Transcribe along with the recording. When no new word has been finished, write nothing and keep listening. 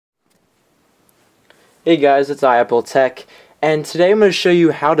Hey guys, it's iApple Tech, and today I'm going to show you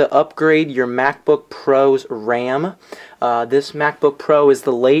how to upgrade your MacBook Pro's RAM. This MacBook Pro is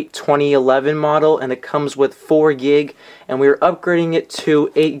the late 2011 model, and it comes with 4 gig, and we're upgrading it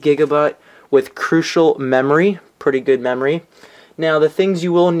to 8 gigabyte with crucial memory, pretty good memory. Now the things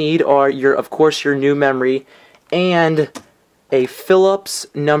you will need are of course your new memory and a Phillips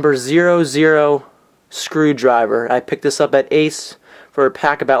number 00 screwdriver. I picked this up at Ace for a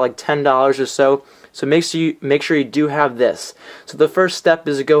pack about like $10 or so. So make sure you do have this. So the first step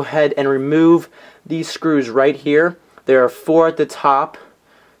is to go ahead and remove these screws right here. There are 4 at the top,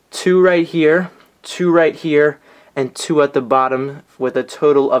 2 right here, 2 right here, and 2 at the bottom with a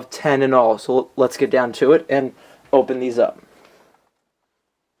total of 10 in all. So let's get down to it and open these up.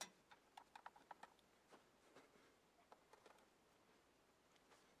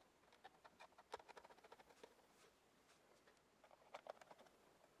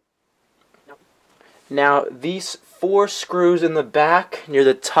 Now these 4 screws in the back near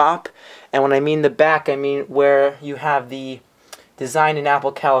the top, and when I mean the back, I mean where you have the Design in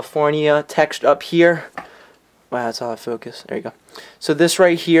Apple California text up here. Wow, that's out of focus. There you go. So this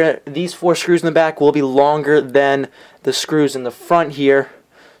right here, these 4 screws in the back will be longer than the screws in the front here,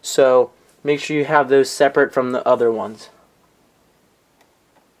 so make sure you have those separate from the other ones.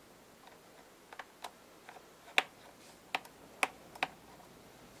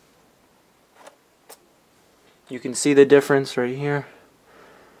 You can see the difference right here.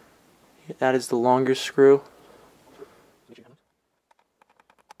 That is the longer screw.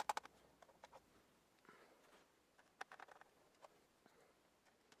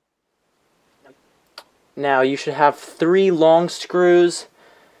 Now you should have 3 long screws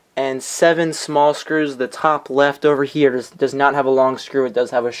and 7 small screws. The top left over here does not have a long screw. It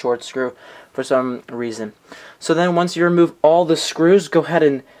does have a short screw for some reason. So then once you remove all the screws, go ahead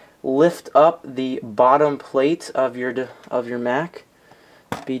and lift up the bottom plate of your Mac.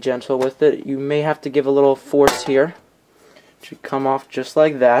 Be gentle with it. You may have to give a little force here. It should come off just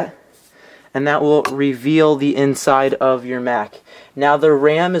like that, and that will reveal the inside of your Mac. Now the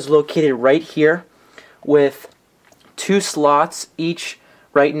RAM is located right here with 2 slots. Each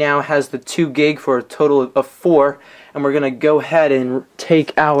right now has the 2 gig for a total of 4, and we're gonna go ahead and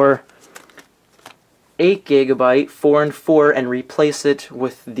take our 8 gigabyte 4 and 4 and replace it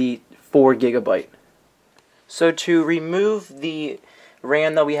with the 4 gigabyte. So to remove the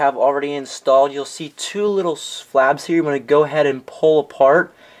RAM that we have already installed, you'll see 2 little flabs here. You're going to go ahead and pull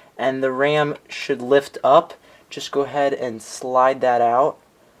apart, and the RAM should lift up. Just go ahead and slide that out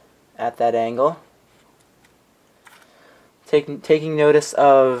at that angle. Taking notice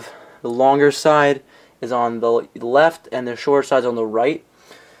of the longer side is on the left and the shorter side is on the right.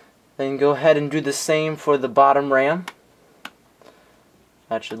 Then go ahead and do the same for the bottom RAM.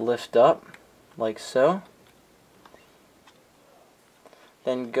 That should lift up like so.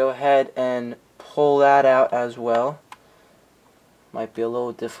 Then go ahead and pull that out as well. Might be a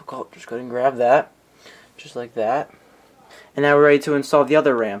little difficult. Just go ahead and grab that. Just like that. And now we're ready to install the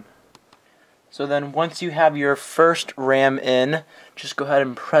other RAM. So then once you have your first RAM in, just go ahead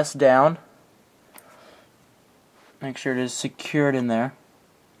and press down. Make sure it is secured in there.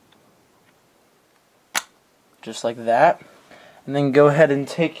 Just like that. And then go ahead and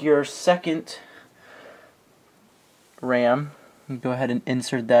take your second RAM and go ahead and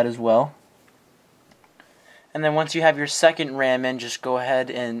insert that as well. And then once you have your second RAM in, just go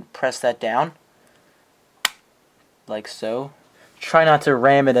ahead and press that down like so. Try not to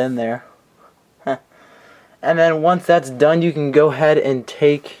ram it in there. And then once that's done, you can go ahead and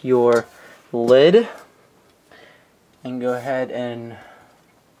take your lid and go ahead and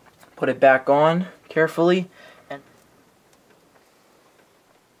put it back on carefully.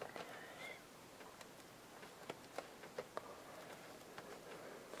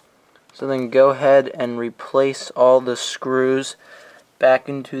 So then go ahead and replace all the screws back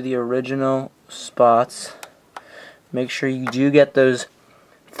into the original spots. Make sure you do get those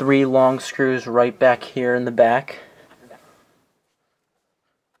 3 long screws right back here in the back.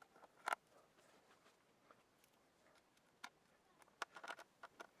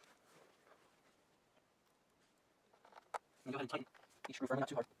 Go ahead and tighten each screw firmly, not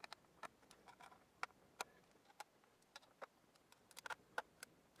too hard.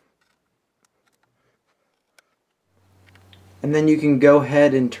 And then you can go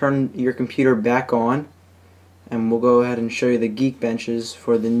ahead and turn your computer back on, and we'll go ahead and show you the Geek benches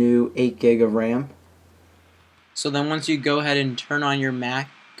for the new 8 gig of RAM. So then once you go ahead and turn on your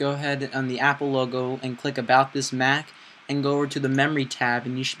Mac, go ahead on the Apple logo and click About This Mac and go over to the Memory tab,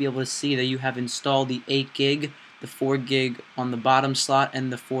 and you should be able to see that you have installed the 8 gig the 4 gig on the bottom slot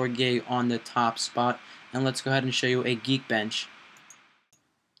and the 4 gig on the top spot. And let's go ahead and show you a Geekbench.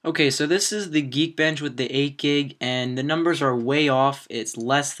 Okay, so this is the Geekbench with the 8 gig, and the numbers are way off. It's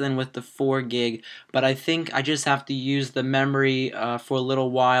less than with the 4 gig, but I think I just have to use the memory for a little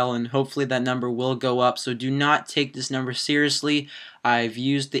while, and hopefully that number will go up. So do not take this number seriously. I've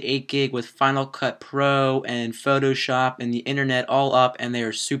used the 8 gig with Final Cut Pro and Photoshop and the internet all up, and they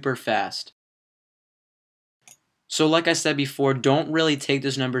are super fast. So like I said before, don't really take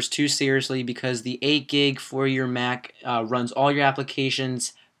those numbers too seriously because the 8 gig for your Mac runs all your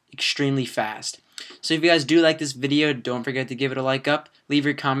applications extremely fast. So if you guys do like this video, don't forget to give it a like up, leave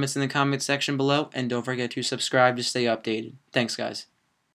your comments in the comment section below, and don't forget to subscribe to stay updated. Thanks guys.